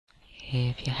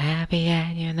If you're happy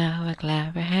and you know it,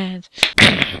 clap your hands.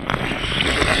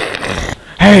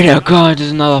 Hey there guys,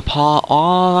 there's another part.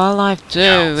 All I like to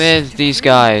do is these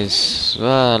guys.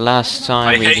 Last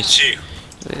time I hate you.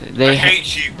 They I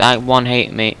hate you. That one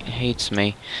hates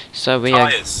me. So we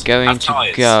Tires. are going Have to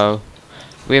tires. go.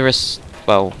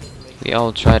 Well, we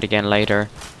all tried again later,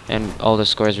 and all the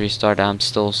scores restart. I'm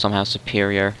still somehow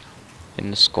superior in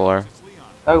the score.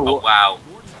 Oh wow.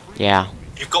 Yeah.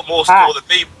 You've got more score than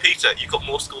me, Peter. You've got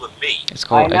more score than me. It's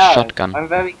called a shotgun. I'm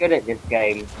very good at this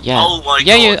game. Yeah. Oh my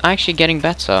yeah, god. you're actually getting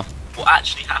better. What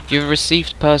actually happened? You've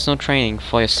received personal training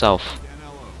for yourself.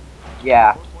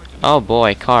 Yeah. Oh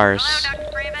boy, cars. Hello,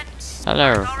 Dr. Freeman.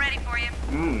 Hello. All ready for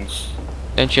you.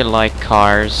 Don't you like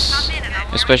cars?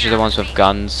 Especially the ones with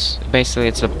guns. Basically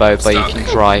it's a boat but you can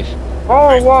drive.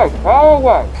 Forward!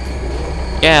 Forward!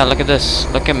 Yeah, look at this.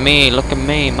 Look at me.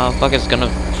 Motherfucker's gonna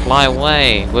fly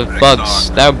away with bugs.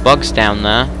 There are bugs down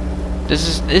there.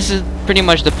 This is pretty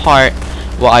much the part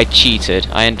where I cheated.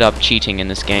 I ended up cheating in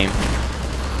this game.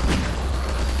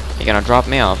 They're gonna drop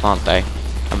me off, aren't they?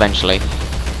 Eventually.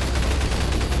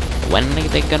 When are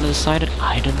they gonna decide it?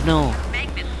 I don't know.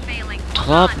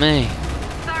 Drop me.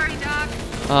 Sorry, Doc.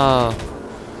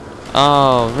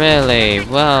 Oh, really?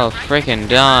 Well, freaking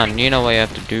done. You know what you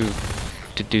have to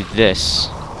do this.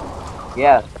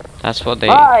 Yes. That's what they...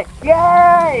 Hi!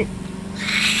 Yay!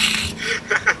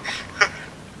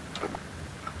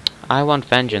 I want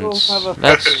vengeance.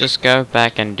 Let's just go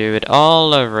back and do it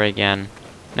all over again.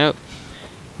 Nope.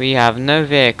 We have no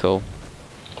vehicle.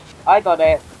 I got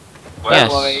it.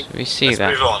 Well, Yes, we see let's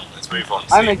that. move on. Let's move on.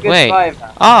 I'm a See good Wait.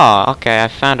 driver. Oh, okay, I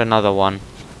found another one.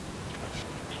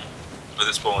 where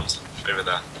it spawns. Over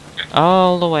there. Okay.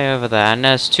 All the way over there, and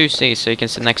there's two seats, so you can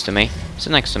sit next to me.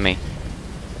 Sit next to me.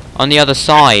 On the other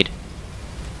side.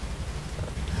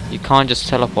 You can't just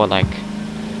teleport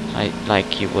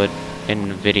like you would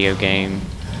in a video game.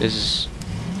 This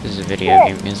is a video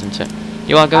game, isn't it?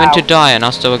 You are going to die, and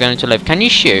us still are going to live. Can you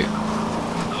shoot?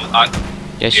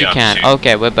 Yes, yeah, you can. shoot.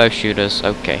 Okay, we're both shooters.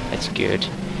 Okay, that's good.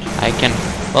 I can.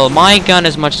 Well, my gun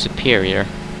is much superior,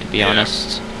 to be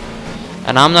honest.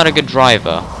 And I'm not a good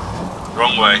driver.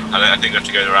 Wrong way. I think we have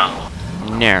to go around.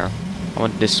 No, I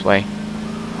went this way.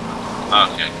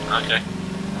 Okay. Okay.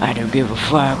 I don't give a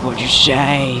fuck what you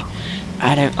say.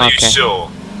 I don't. Are Okay. you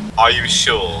sure? Are you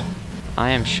sure? I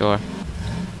am sure.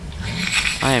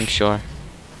 I am sure.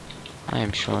 I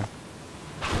am sure.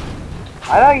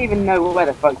 I don't even know where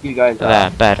the fuck you guys are. There,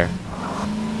 better.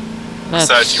 Let's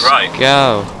Search your right.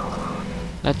 go.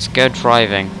 Let's go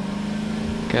driving.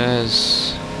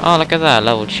 Cause oh, look at that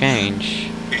level change.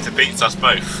 Peter beats us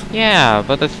both. Yeah,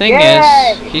 but the thing Yay!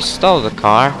 is, he stole the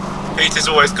car. Peter's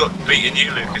always got beating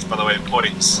you, Lucas, by the way, in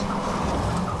points.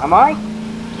 Am I?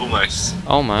 Almost.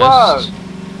 Almost.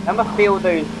 Whoa! That must be all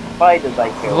those spiders I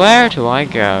killed. Where do I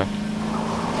go?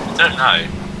 I don't know.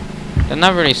 They're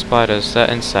not really spiders, they're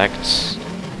insects.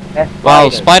 They're Well,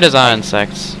 spiders. spiders are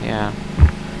insects, yeah.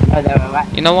 Oh, they're a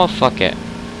rat. You know what? Fuck it.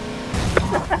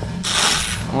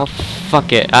 Well,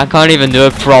 fuck it. I can't even do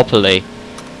it properly.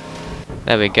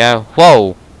 There we go.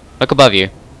 Whoa! Look above you.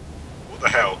 What the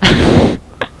hell?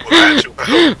 What the actual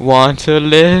hell? Want to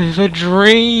live a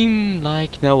dream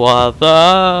like no other.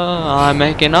 I'm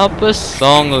making up a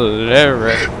song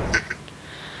lyric.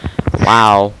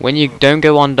 Wow. When you don't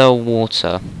go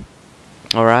underwater.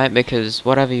 Alright? Because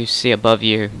whatever you see above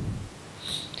you.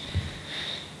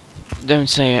 Don't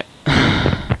say it.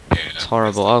 It's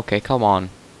horrible. Okay, come on.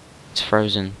 It's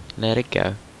frozen. Let it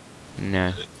go.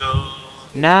 No.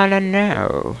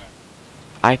 No.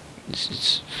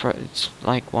 It's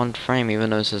like one frame, even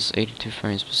though it says 82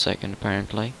 frames per second,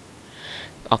 apparently.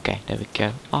 Okay, there we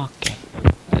go. Okay.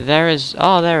 There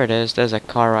it is. There's a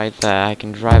car right there. I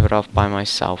can drive it off by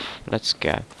myself. Let's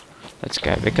go. Let's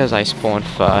go. Because I spawned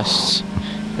first.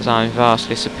 Because I'm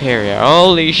vastly superior.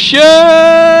 Holy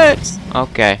shit!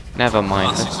 Okay, never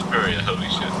mind. Vastly superior, holy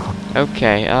shit.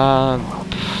 Okay,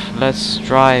 let's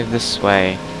drive this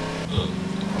way.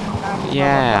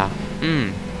 Yeah.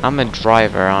 I'm a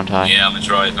driver, aren't I? Yeah, I'm a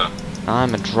driver.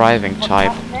 I'm a driving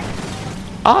type.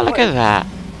 Oh, look at that.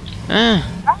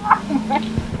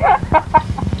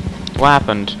 What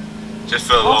happened? Just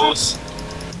for the lols.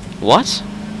 What?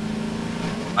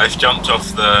 I've jumped off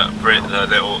the broken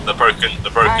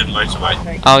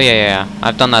motorway. Oh, yeah.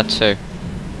 I've done that too.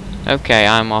 Okay,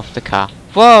 I'm off the car.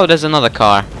 Whoa, there's another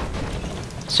car.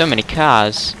 So many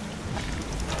cars.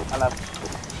 Hello.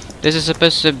 This is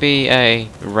supposed to be a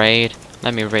raid.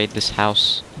 Let me raid this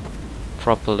house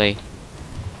properly.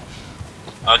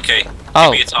 Okay.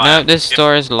 Oh, Give me a tire. no, this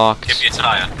door is locked. Give me a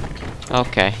tire.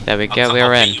 Okay, there we go, I'll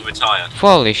we're get in. you a tire.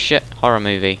 Holy shit, horror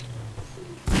movie.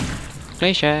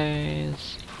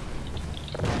 Congratulations.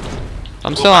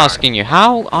 I'm still asking you,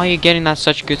 how are you getting that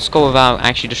such good score without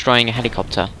actually destroying a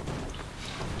helicopter?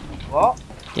 What?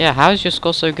 Yeah, how is your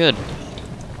score so good?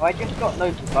 Oh, I just got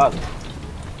loads of bugs.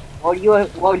 While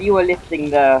you were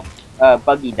lifting the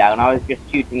buggy down, I was just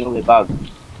shooting all the bugs.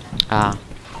 Ah.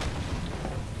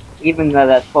 Even though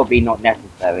that's probably not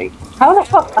necessary. How the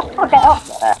fuck? I can't get up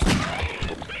there.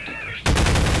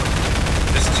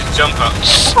 Just jump up.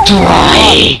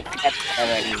 Strike! Get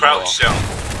there anymore. Crouch jump.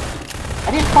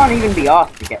 I just can't even be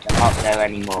asked to get them up there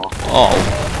anymore.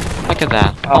 Oh, look at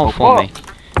that. Oh, All for what? me.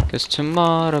 Cause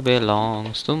tomorrow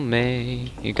belongs to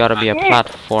me. You gotta be a Yeah.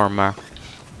 platformer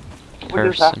What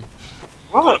is that? person.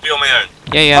 I wanna What? be on my own.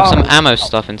 Yeah, you have Oh. some ammo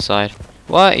stuff inside.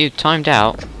 What? You timed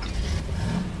out?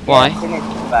 Why? Yeah,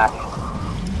 synergy crash.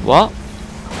 What?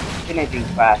 Synergy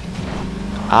crash.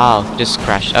 Oh, just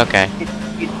crashed. Okay.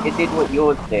 It did what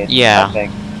yours did. Yeah. I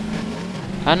think.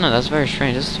 I don't know, that's very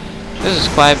strange. This is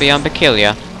quite beyond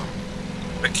peculiar.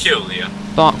 Peculiar.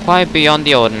 But quite beyond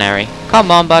the ordinary. Come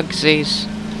on, Bugsies.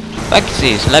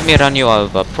 Bugsies, let me run you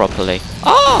over properly.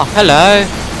 Oh, hello.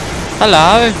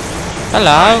 Hello.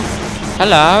 Hello.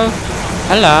 Hello.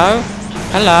 Hello.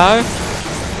 Hello.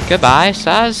 Goodbye,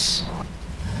 Saz.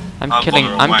 I'm I'll killing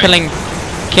wander away.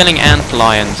 killing ant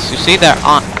lions. You see they're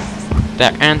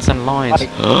ants and lions.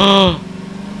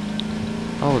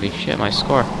 Holy shit, my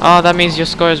score. Oh, that means your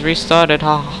score is restarted.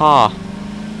 Ha ha ha.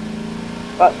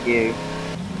 Fuck you.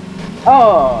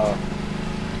 Oh.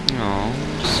 Oh,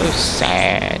 so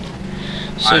sad.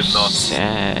 So I'm lost.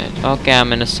 sad. Okay,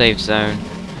 I'm in a safe zone.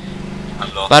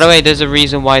 I'm lost. By the way, there's a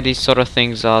reason why these sort of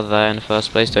things are there in the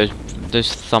first place.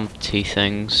 Those thumpty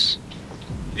things.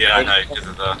 Yeah, I know, because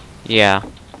of the... Yeah,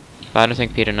 but I don't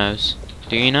think Peter knows.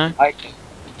 Do you know?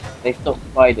 They stop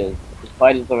spiders. The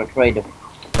spiders are afraid of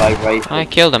vibration. I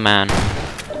killed a man.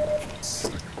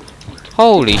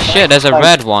 Holy shit! There's a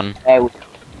red one. There we-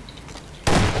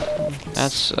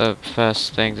 That's a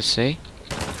first thing to see.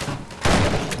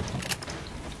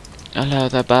 Hello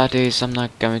there, baddies. I'm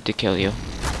not going to kill you.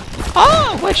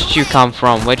 Oh, where did you come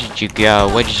from? Where did you go?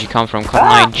 Where did you come from? Couldn't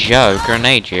I Joe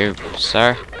grenade you,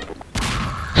 sir?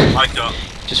 I got...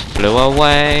 Just flew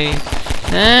away.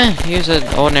 Here's an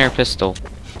ordinary pistol.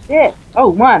 Yeah.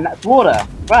 Oh man, that's water.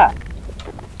 Right.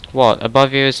 What?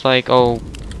 Above you is like all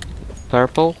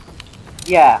purple?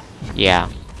 Yeah. Yeah.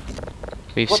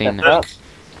 We've What seen the that.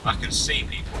 fuck? Look, I can see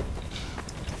people.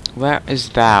 Where is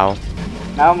thou?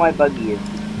 Now my buggy is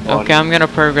gone. Okay, I'm gonna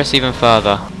progress even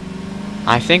further.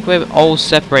 I think we're all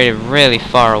separated really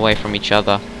far away from each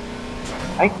other.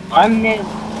 I'm near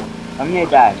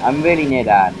Dan. I'm really near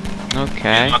Dan.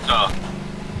 Okay. In my car.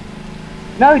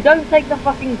 No, don't take the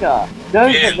fucking car.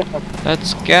 Don't Yeah. take the fucking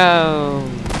Let's go.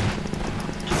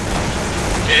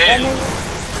 Get in.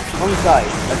 Wrong side.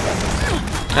 Okay.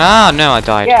 Ah, no, I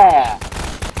died. Yeah.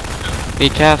 Be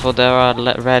careful, there are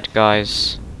red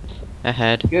guys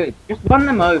ahead. Good. Just run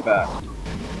them over.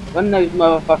 Run those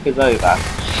motherfuckers over.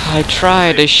 I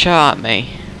tried, they shot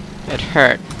me. It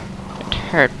hurt. It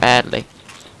hurt badly.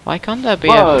 Why can't there be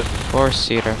Whoa. a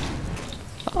four-seater?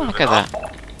 Oh, look at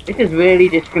that. This is really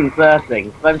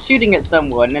disconcerting. So I'm shooting at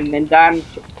someone and then Dan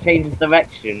changes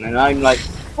direction and I'm like,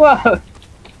 whoa!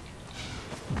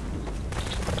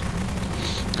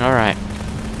 Alright.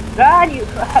 Dan, you...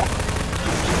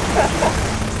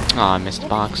 Oh, I missed the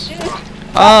box.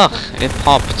 Ugh, it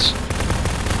popped.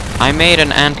 I made an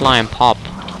antlion pop.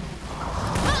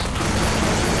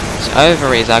 Its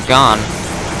ovaries are gone.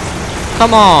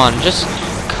 Come on, just...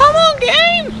 Come on,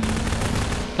 game!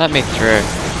 Let me through.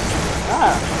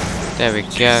 Ah, There we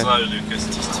Too go. slow, Lucas.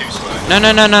 Just too slow. No,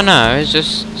 no, no, no, no. It's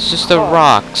just the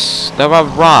rocks. There are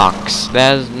rocks.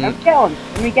 There's let me get on.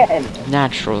 Let me get in.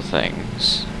 natural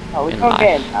things. Oh, we in can't life.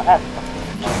 get in now. That's fucking...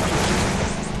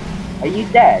 Are you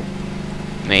dead?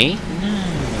 Me?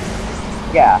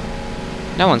 Yeah.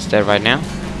 No one's dead right now.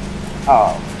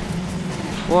 Oh.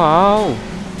 Whoa!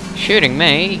 Shooting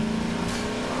me?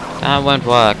 That won't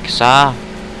work, sir.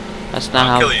 That's not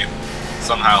I'll how. kill you.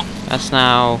 Somehow. That's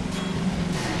now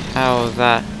how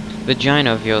that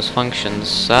vagina of yours functions,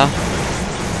 sir.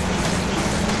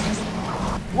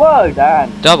 Whoa,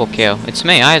 Dan. Double kill. It's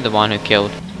me. I'm the one who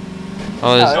killed.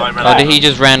 No, Or did he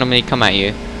just randomly come at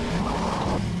you?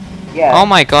 Yeah. Oh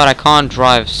my god! I can't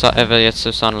drive ever yet so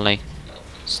suddenly.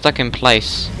 Stuck in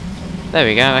place. There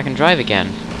we go. I can drive again.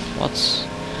 What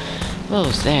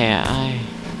was there?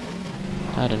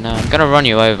 I don't know. I'm gonna run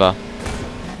you over.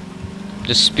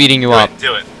 Just speeding you Do up. it.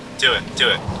 Do it. Do it. Do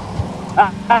it.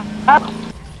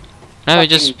 No, it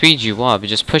just speeds you up. It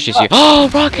just pushes you. Oh,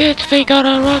 rocket! We got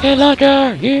a rocket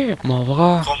launcher! Yeah,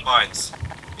 motherfucker. Combines.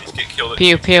 You just get killed at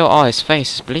Pew pew. Oh, his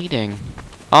face is bleeding.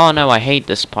 Oh no, I hate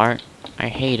this part. I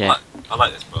hate it. I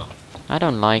like this part. I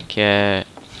don't like it.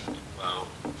 Well,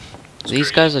 These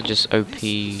screw guys you. are just OP.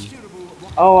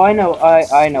 Oh, I know.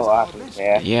 I know what happens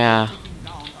here. Yeah.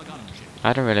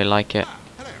 I don't really like it.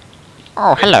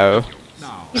 Oh, hello.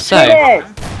 You So, did it!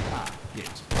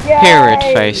 Yay! Period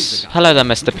face. Hello there,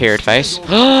 Mr. Period face.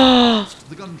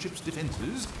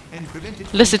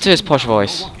 Listen to his posh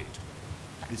voice.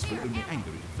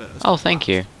 Oh, thank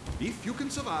you. He's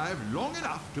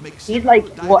like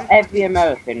what every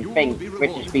American thinks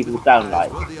British people sound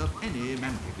like.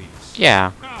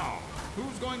 Yeah.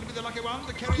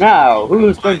 Now,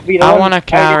 who's going to be the I one wanna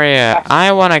carry it.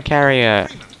 I wanna carry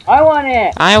it. I want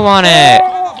it! I want it.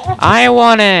 I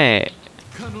want it.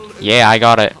 Yeah, I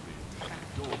got it.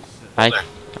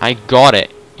 I got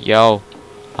it. Yo.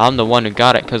 I'm the one who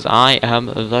got it because I am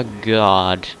the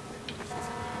god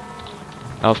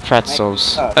of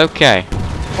pretzels. Okay.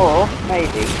 Or,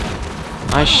 maybe.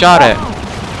 I shot it.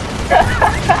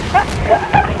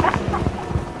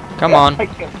 Come on. I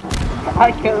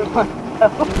killed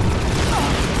myself.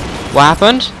 What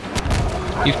happened?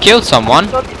 You've killed someone? I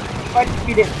tried to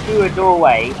shoot it through a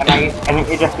doorway and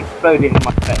it just exploded in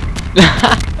my face.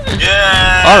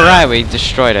 Yeah! Alright, we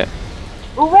destroyed it.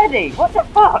 Already? What the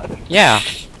fuck? Yeah.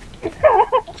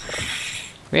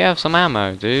 We have some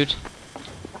ammo, dude.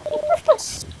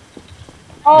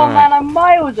 Oh Alright. man, I'm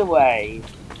miles away.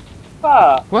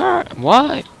 Fuck. Where?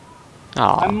 What?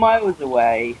 I'm Oh. miles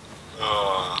away.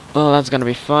 Oh, Oh, that's gonna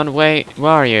be fun. Wait,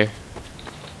 where are you?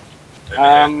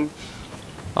 over here.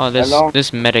 Oh, Hello?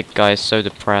 this medic guy is so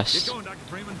depressed.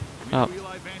 Oh.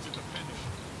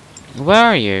 Where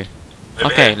are you? Over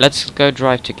Okay, here. let's go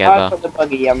drive I've together. got the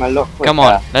buggy, I'm a lot quicker. Come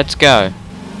on, let's go.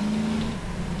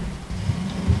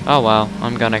 Oh well,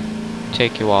 I'm gonna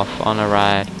take you off on a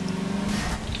ride.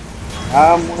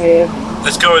 I'm with...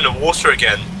 Let's go in the water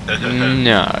again.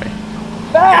 No.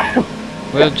 Ah!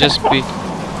 We'll just be...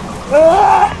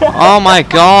 Ah! Oh my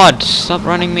god! Stop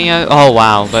running me over. Oh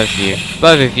wow, both of you.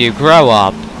 Both of you, grow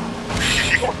up.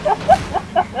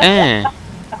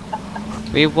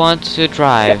 We want to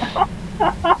drive.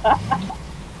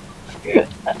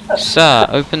 Sir,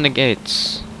 open the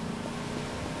gates.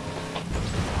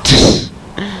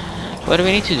 What do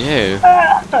we need to do?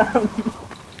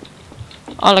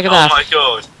 Oh, look at Oh that. my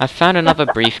god. I found another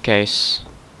briefcase.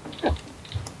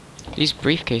 These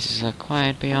briefcases are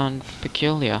quite beyond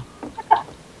peculiar.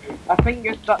 I think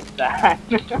you're stuck there.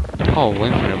 Oh,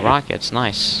 infinite rockets,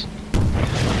 nice.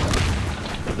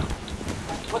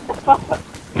 What the fuck?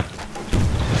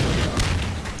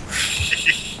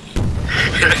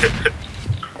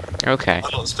 Okay, I'm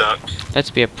not stuck.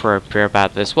 let's be appropriate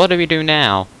about this. What do we do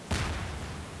now?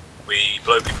 We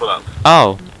blow people up.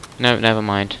 Oh, no, never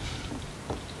mind.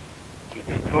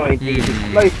 Destroy these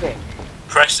Hmm. explosives.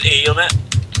 Press E on it.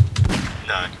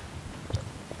 No.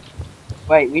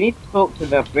 Wait, we need to talk to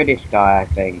the British guy, I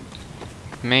think.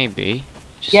 Maybe.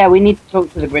 Just Yeah, we need to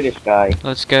talk to the British guy.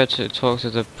 Let's go to talk to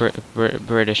the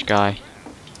British guy.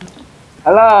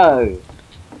 Hello!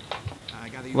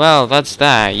 Well, that's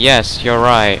that. Yes, you're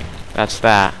right. That's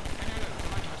that.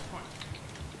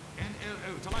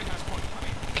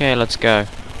 Okay, let's go.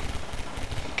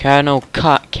 Colonel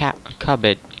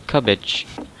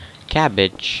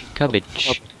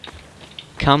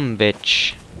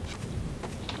Cumbitch.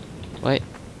 Wait.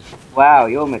 Wow,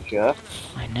 you're mature.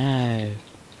 I know.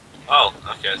 Oh,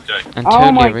 okay, let's go. And Oh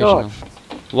totally my original. God.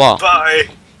 What? Bye!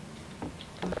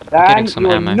 Dan, some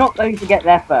you're ammo. not going to get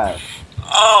there first.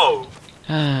 Oh!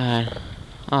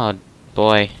 Oh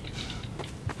boy.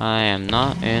 I am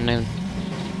not in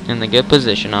the good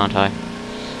position, aren't I?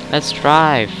 Let's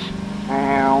drive.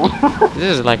 Ow.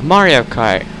 This is like Mario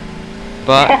Kart,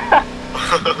 but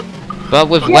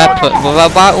with Yeah!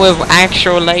 but with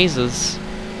actual lasers.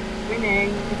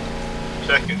 Winning.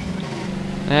 Second.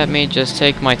 Let me just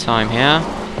take my time here.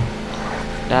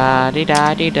 Da dee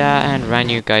da dee da, and run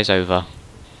you guys over.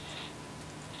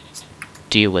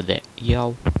 Deal with it,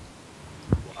 yo.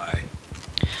 Why?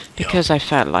 Because I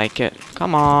felt like it.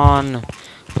 Come on.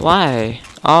 Why?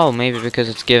 Oh, maybe because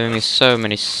it's giving me so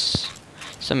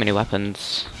many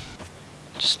weapons.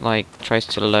 Just like tries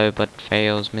to load but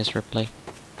fails miserably.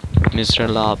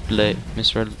 Miserably.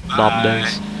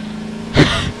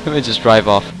 Let me just drive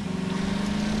off.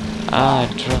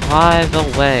 Drive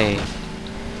away.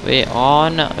 We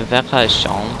on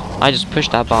vacation. I just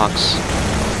pushed that box.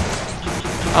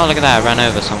 Oh, look at that! I ran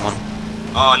over someone.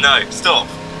 Oh no, stop!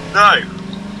 No!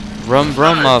 Brum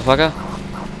brum, No. motherfucker.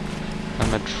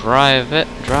 I'ma drive it.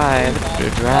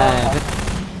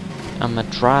 I'ma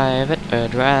drive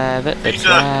it, Pizza.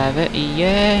 drive it,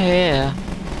 yeah.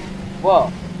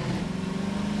 What?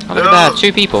 Oh, look at that,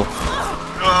 2 people.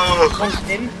 No. Punched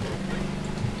him.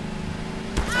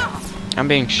 I'm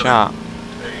being shot.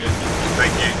 There you go.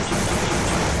 Thank you.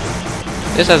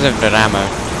 This has infinite ammo.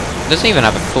 Doesn't even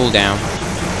have a cooldown.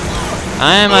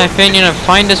 I, in my opinion,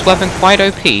 find this weapon quite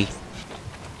OP.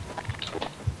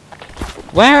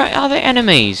 Where are the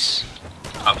enemies?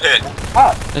 Up here.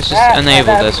 Up. Let's just There, enable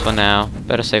there, this for now.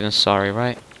 Better safe than sorry,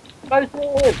 right?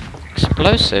 Explosive.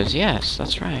 Explosives, yes,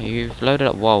 that's right. You've loaded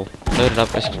up. Whoa, loaded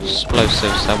up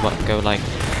explosives that would go like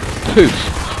poof.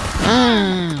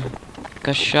 Ah,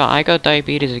 got shot. I got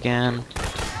diabetes again.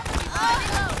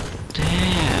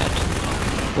 Dad,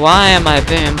 why am I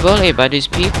being bullied by these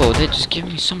people? They just give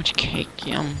me so much cake.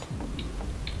 Yum.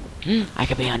 I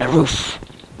could be on the roof.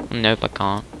 Nope, I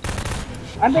can't.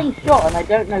 I'm being shot and I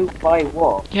don't know by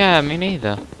what. Yeah, me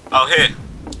neither. Oh, here.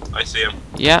 I see him.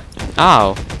 Yep.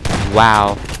 Oh,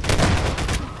 wow.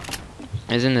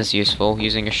 Isn't this useful,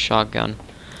 using a shotgun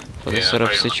for this Yeah, sort of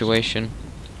very much. situation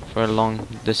for a long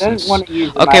Don't distance? want to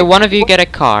use the Okay, mag- one of you get a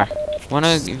car. One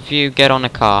of you get on a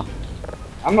car.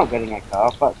 I'm not getting a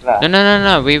car, fuck that.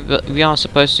 No. We are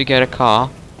supposed to get a car.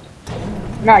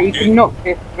 No, you can knock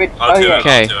this bridge. I'll Oh do yeah. it.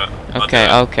 Okay. I'll do it. I'll Okay,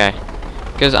 do it. okay.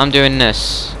 Because I'm doing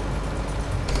this.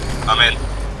 I'm in.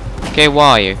 Okay, why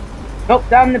are you? Knock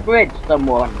down the bridge,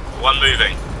 someone. One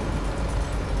moving.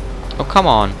 Oh, come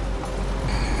on.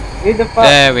 Who the fuck?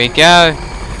 There we go.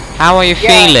 How are you Yeah.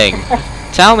 feeling?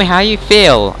 Tell me how you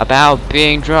feel about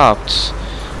being dropped.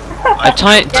 A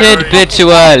tiny very- bit too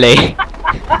early.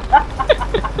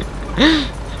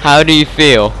 How do you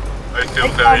feel? I feel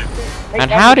very. And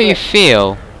how do you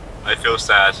feel I feel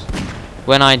sad.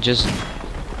 when I just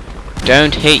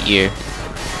don't hit you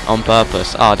on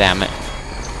purpose? Oh, damn it.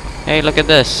 Hey, look at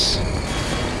this.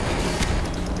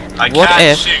 I What can't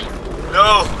if- shoot.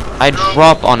 No. I No.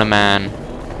 drop on a man.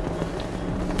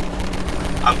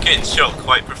 I'm getting shot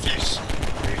quite profuse.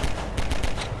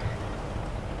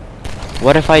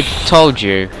 What if I told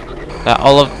you that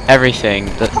all of everything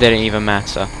that didn't even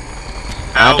matter?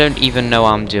 I Ow. don't even know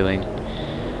what I'm doing.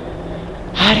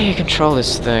 How do you control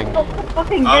this thing? Knock the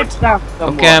fucking I'll bridge down,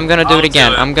 someone. Okay, I'm gonna do I'll it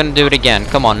again. do it. I'm gonna do it again.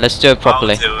 Come on, let's do it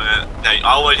properly. I'll do it. No,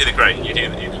 I'll do the grate. You do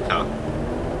the car.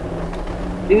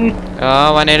 Dude,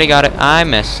 Oh, I nearly got it. I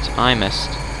missed.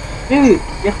 dude,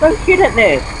 you're so shit at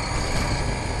this.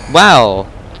 Well,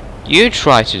 you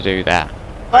try to do that.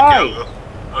 Why? Okay,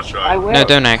 I'll I try. will. No,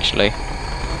 don't actually.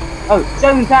 Oh,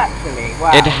 don't actually.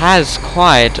 Wow. It has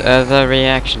quite the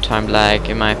reaction time lag,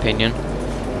 in my opinion.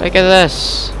 Look at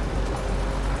this.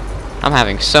 I'm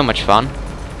having so much fun.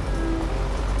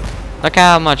 Look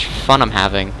how much fun I'm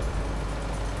having.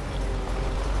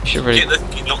 Should really.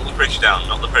 Knock the bridge down.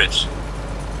 Knock the bridge.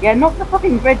 Yeah, knock the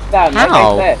fucking bridge down. Like I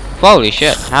How? said. Holy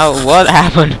shit! How? What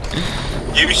happened?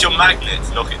 Use your magnet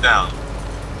to knock it down.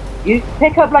 You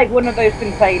pick up like one of those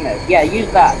containers. Yeah, use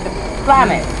that. Just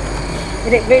slam it.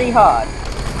 Hit it really hard.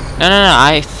 No.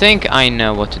 I think I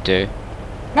know what to do.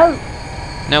 No.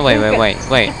 No, wait.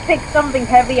 Just pick something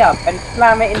heavy up and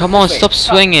slam it into Come the on, bridge. stop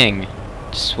swinging.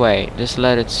 Just wait. Just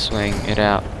let it swing it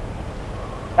out.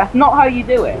 That's not how you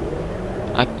do it.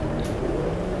 Oh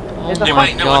There's a Yeah, my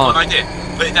wait, no, what I god. did.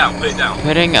 Put it down. Put it down.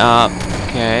 Putting up.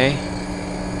 Okay.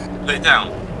 Put it down.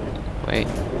 Wait.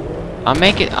 I'm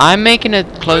making it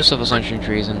closer for some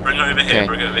reason. Bring it over here. Okay.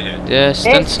 Bring it over here.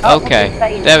 Distance. It's up Okay. the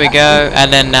container. There we go.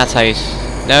 And then that's how you.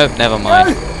 Nope. Never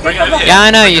mind. Bring it over here. Yeah,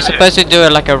 I know. Bring You're it supposed to do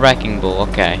it like a wrecking ball.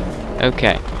 Okay.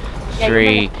 Okay. Yeah, you're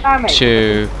 3, gonna slam it.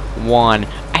 2, 1.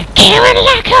 I came in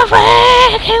like a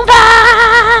wrecking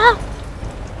ball.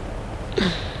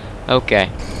 Okay.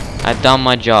 I've done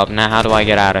my job. Now how do I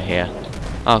get out of here?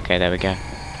 Okay, there we go.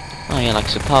 Oh yeah, like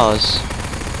suppose.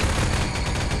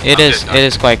 It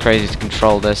is quite crazy to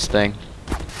control this thing.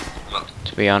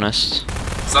 To be honest.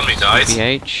 Somebody died.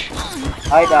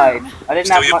 BH. I died. I didn't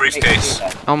Steal have your much briefcase. to do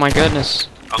that. Oh my goodness.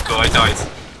 Uncle, I died.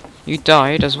 You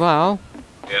died as well.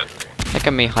 Yeah. Look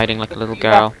at me hiding like a little You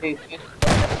girl. have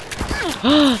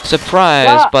to. Surprise,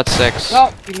 What? butt sex.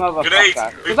 Stop, you motherfucker. Grenade!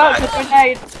 Without the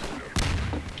grenade.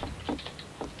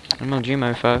 I'm on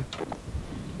Gmofo.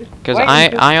 Because Wait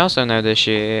until- I also know this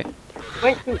shit.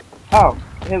 Wait till. Oh,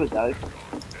 here we go.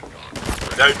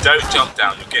 Don't jump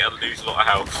down. You'll lose a lot of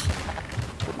health.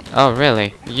 Oh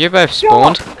really? You both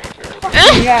spawned?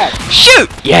 Yeah. Shoot!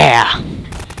 Yeah!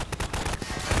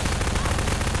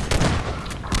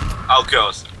 Oh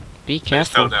god. Be I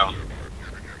just fell careful. down.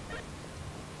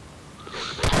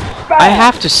 I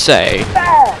have to say,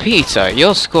 Bam! Peter,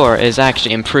 your score is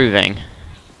actually improving.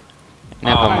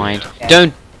 Never Oh, mind. yeah.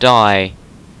 Don't die.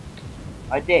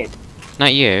 I did.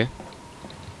 Not you.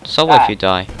 So what if Ah. you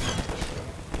die?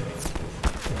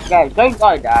 Yeah, don't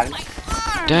die, Dan.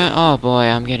 Oh boy,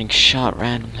 I'm getting shot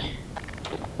randomly.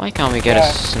 Why can't we get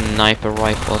a sniper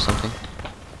rifle or something?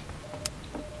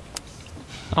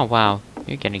 Oh wow,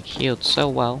 you're getting healed so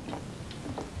well.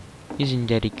 Isn't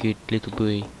that a good little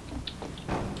boy?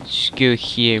 Let's go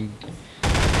here.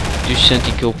 Do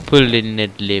something go pull in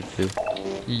that lever.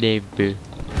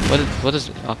 What is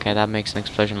okay, that makes an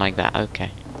explosion like that.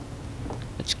 Okay.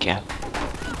 Let's go.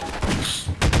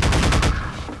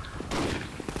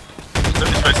 So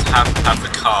we're supposed to have the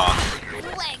car.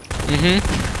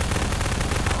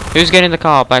 Who's getting the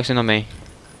car? Backing on me.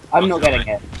 I'm not getting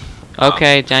it.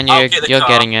 Okay, Dan, I'll you're get the you're car.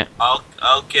 getting it.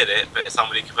 I'll get it, but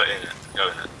somebody can put in it. Go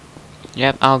in it.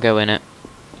 Yep, I'll go in it.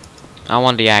 I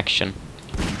want the action.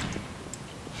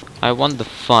 I want the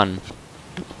fun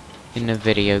in a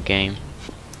video game.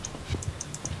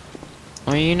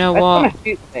 Well, you know I just what? want to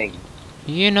shoot things.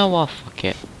 You know what? Fuck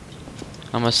it.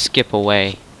 I'm gonna skip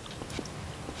away.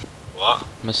 What? I'm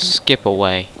gonna skip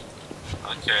away.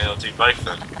 Okay, I'll do both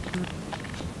then.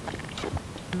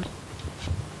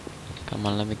 Come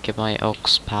on, let me get my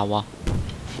ox power.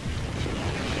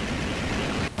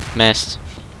 Missed.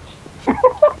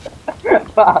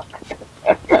 Fuck.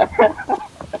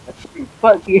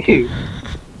 Fuck you.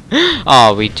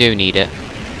 Oh, we do need it.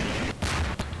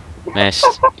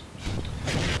 Missed.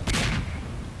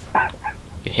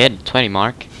 You hit the 20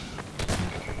 mark.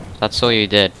 That's all you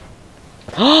did.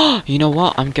 Oh, you know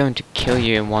what? I'm going to kill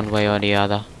you in one way or the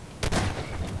other.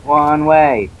 One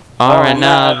way. Or Oh,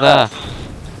 another.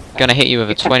 Gonna hit you with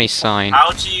a 20 sign.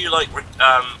 How do you like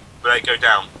let it go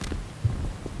down?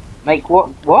 Make what?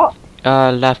 What?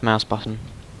 Left mouse button.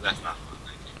 Left now.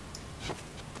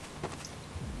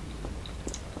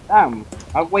 Damn.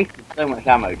 I've wasted so much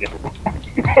ammo just.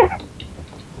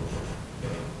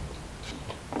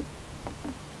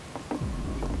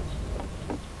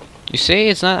 You see,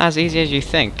 it's not as easy as you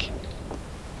think.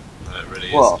 No, it really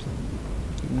What? is.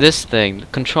 This thing,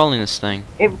 controlling this thing.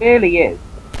 It really is.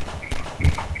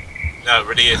 No, it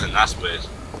really isn't. That's weird.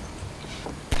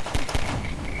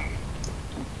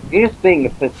 You're just being a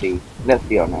pussy. Let's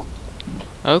be honest.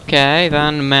 Okay,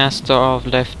 then master of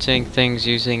lifting things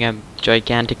using a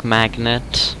gigantic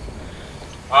magnet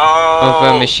of a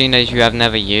Oh! machine that you have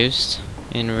never used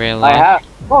in real I life. have.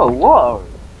 Whoa, whoa.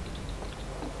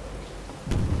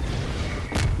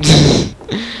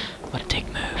 What a dick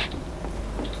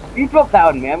move. If you drop that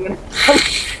on me, I'm gonna.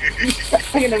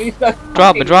 I'm gonna be so.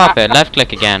 Drop fucking it, mad. left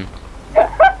click again.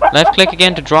 Left click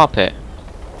again to drop it.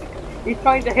 He's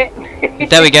trying to hit me.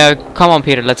 There we go. Come on,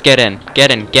 Peter, let's get in.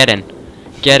 Get in, get in.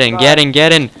 Get in, get in,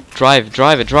 get in. Drive it,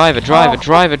 drive it, drive it, drive it,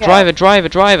 drive it, drive it, drive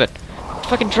it, drive it.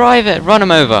 Fucking drive it, run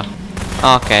him over.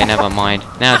 Okay, never mind.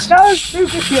 Now it's... No,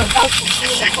 stupid, you're about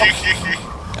to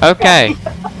Okay.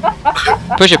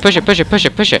 Push it, push it, push it, push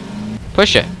it, push it.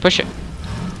 Push it, push it.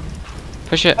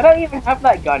 Push it. I don't even have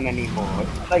that gun anymore.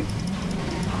 It's like,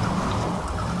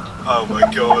 Oh my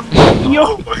god.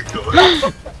 Oh my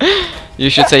god. You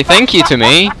should say thank you to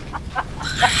me.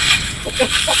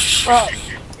 fuck.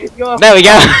 You're There we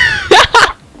go.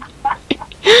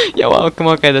 You're welcome.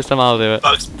 Okay, this time I'll do it.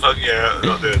 Fuck yeah, I'm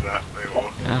not doing that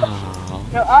anymore. Oh.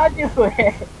 No, I do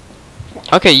it.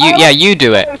 Okay, you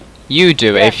do it. You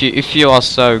do it if you are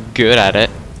so good at it.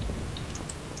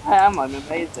 I am. I'm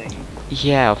amazing.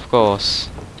 Yeah, of course.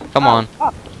 Come on.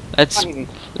 Oh, Let's funny.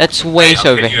 wait Hey, I'll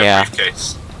over get you a here.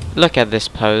 briefcase. Look at this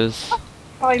pose.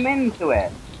 Climb into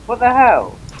it. What the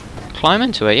hell? Climb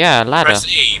into it. Yeah, ladder. Press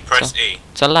E, press E.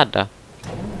 It's a ladder.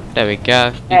 There we go.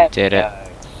 You There did we it. go.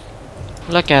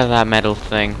 Look at that metal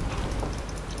thing.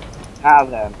 Now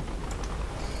then.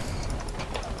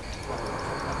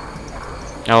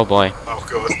 Oh boy. Oh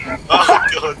god. Oh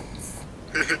god.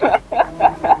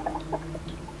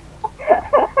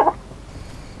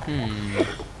 Hmm.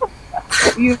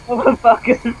 You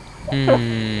motherfuckers.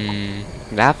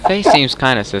 That face seems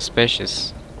kind of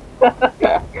suspicious.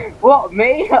 What,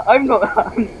 me? I'm not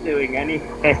I'm doing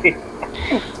anything.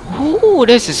 Ooh,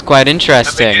 this is quite Let me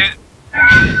interesting. get it.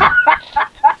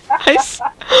 I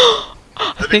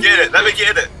Let me get it. Let me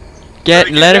get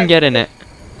it. let him get in it.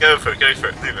 Go for it. Go for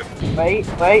it. Leave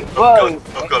it. Wait, Oh whoa. god.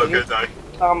 Oh god. I'm gonna die.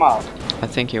 Come up. I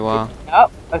think you are.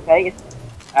 Up, okay.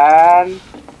 And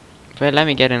Wait, let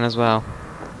me get in as well.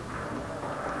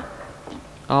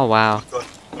 Oh wow. Oh god.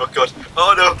 Oh god.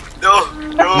 Oh no.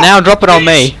 No. No. Now drop it on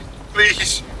me.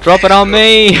 Please. Drop it on no.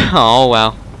 me. Oh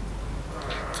well.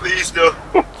 Please no.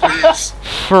 Please.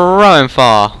 Throw him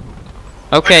far.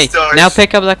 Okay, Please die. now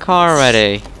pick up the car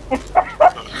already.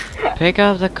 Pick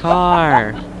up the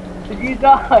car. did you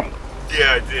die?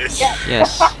 Yeah, I did. Yeah.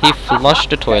 Yes, he flushed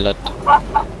the toilet.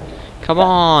 Come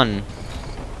on.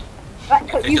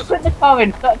 You put the car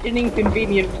in such an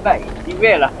inconvenient place. You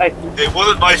realise? It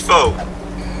wasn't my fault.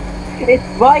 It's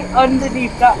right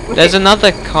underneath that bridge. There's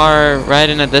another car right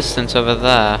in the distance over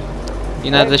there. You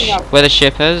know where the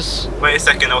ship is? Wait a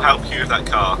second, I'll help you with that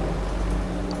car.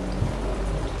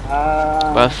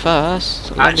 But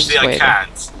first, let me Actually, just I wait.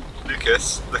 can't.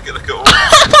 Lucas, look at all.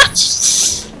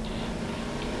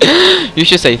 You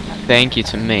should say thank you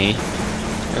to me.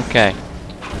 Okay.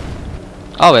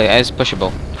 Oh wait, it's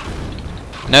pushable.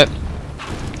 Nope.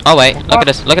 Oh wait, look at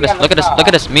this, look at this, look at this, look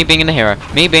at this. Me being the hero.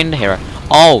 Me being the hero.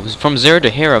 Oh, from 0 to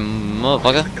hero,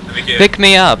 motherfucker. Pick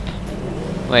me up.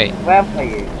 Wait. Where are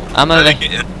you? I'm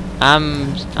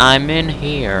in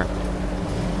here.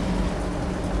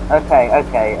 Okay.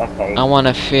 I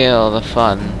wanna feel the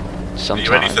fun Are sometimes.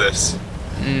 you ready for this?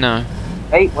 No.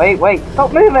 Wait. Stop moving.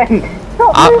 Stop moving.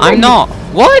 I'm not.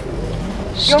 What?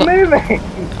 You're Stop. moving.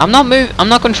 I'm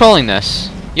not controlling this.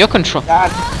 You're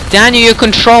Dad. Daniel, you're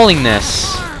controlling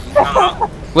this. I'm not.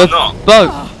 We're not.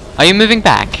 both. Are you moving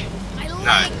back?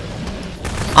 No.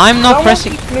 I'm not Someone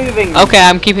pressing. keeps moving. Okay,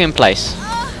 I'm keeping in place.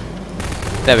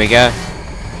 There we go.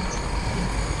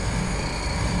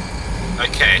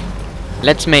 Okay.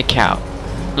 Let's make out.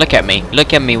 Look at me.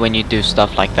 Look at me when you do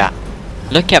stuff like that.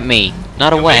 Look at me.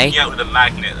 Not You're away. making out with a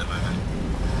magnet at the moment.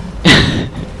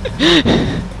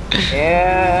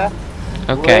 Yeah.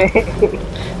 Okay. Wait.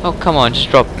 Oh, come on. Just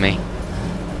drop me.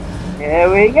 Here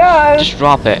we go. Just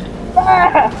drop it.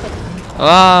 Ah!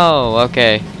 Oh,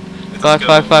 okay. Let's Fuck. go.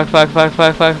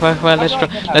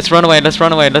 Let's run away. Let's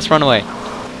run away.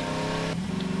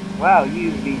 Wow,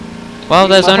 you. Well,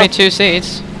 there's only 2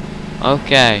 seats.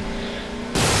 Okay.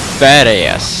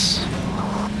 Badass.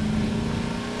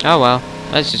 Oh well,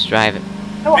 let's just drive it.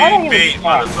 No, I don't Beat, even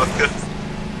care. motherfucker. Just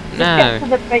No. get to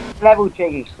the big level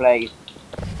change place,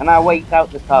 and I wait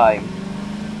out the time.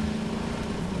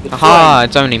 Just Aha,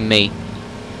 it's only me.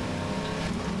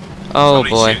 Oh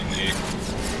Somebody's boy. shooting you.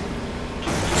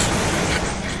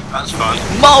 That's fun.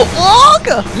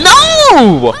 Motherfucker!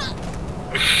 No!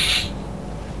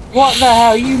 What the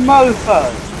hell, you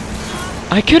mofo?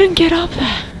 I couldn't get up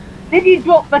there. Did you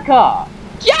drop the car?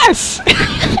 Yes!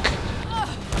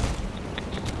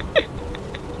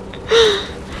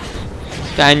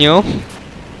 Daniel,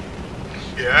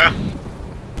 Yeah.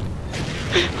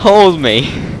 hold me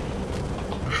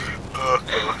Oh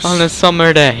gosh. on a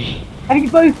summer day. Have you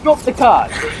both dropped the car?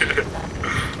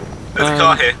 There's a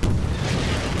car here.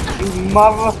 You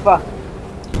motherfucker.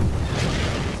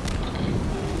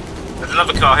 There's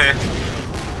another car here.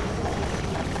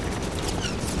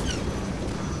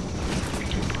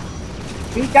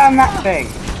 Shoot down that thing.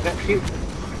 Let's shoot.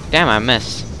 Damn, I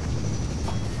missed.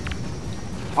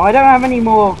 Oh, I don't have any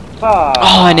more fire.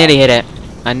 Oh, I nearly hit it.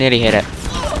 I I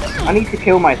need to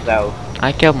kill myself.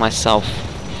 I killed myself.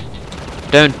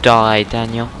 Don't die,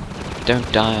 Daniel. Don't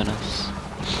die on us.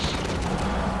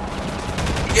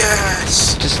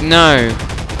 Yes! Just no.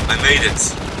 I made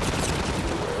it.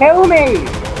 Kill me!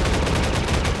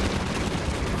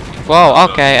 Whoa,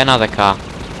 okay, another car.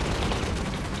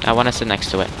 I want to sit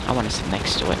next to it.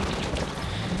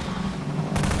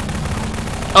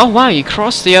 Oh wow, you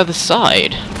crossed the other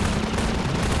side.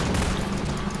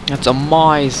 That's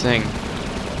amazing.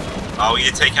 Oh,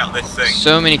 you take out this thing.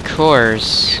 So many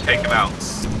cores. You take him out.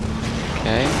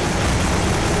 Okay.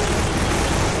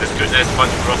 There's a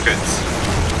bunch of rockets.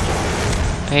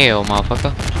 Hey, old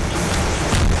motherfucker.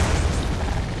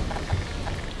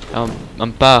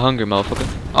 I'm bar hungry, motherfucker.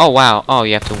 Oh wow. Oh,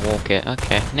 you have to walk it.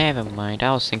 Okay, never mind.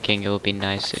 I was thinking it would be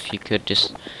nice if you could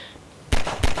just.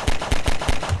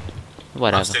 I'm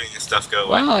Whatever. stealing your stuff, go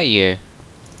away. Where are you?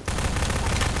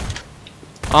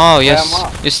 Oh, Where yes. am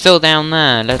I? You're still down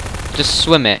there. Just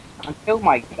swim it. Until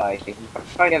my guy thing.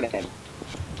 Try to kill him.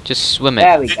 Just swim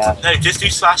There it. we go. No, just do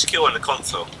slash kill on the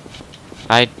console.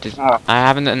 I Oh.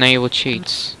 haven't enabled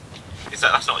cheats. Is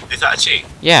that a cheat?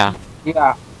 Yeah.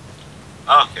 Yeah.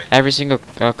 Oh, okay. Every single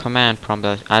command prompt,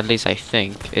 at least I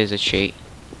think, is a cheat.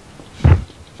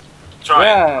 Try it.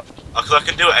 Yeah. Because I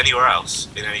can do it anywhere else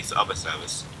in any other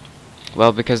service.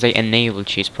 Well, because they enable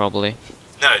cheats, probably.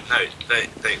 No, well,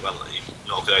 you're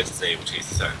not going to enable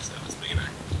cheats in certain service, but you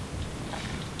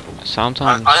know.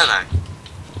 Sometimes. I don't know.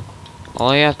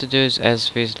 All you have to do is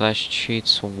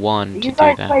sv/cheats1 to You do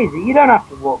guys that. crazy. You don't have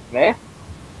to walk this.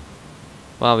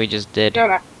 Well, we just You did. don't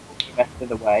have to walk the rest of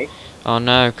the way. Oh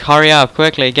no, hurry up,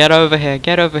 quickly, get over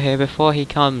here before he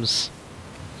comes.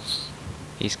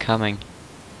 He's coming.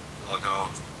 Oh no.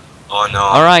 Oh no.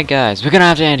 Alright guys, we're gonna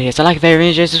have to end here, so like, very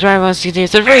enjoy, subscribe, once you see,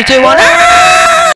 so 3, 2, 1,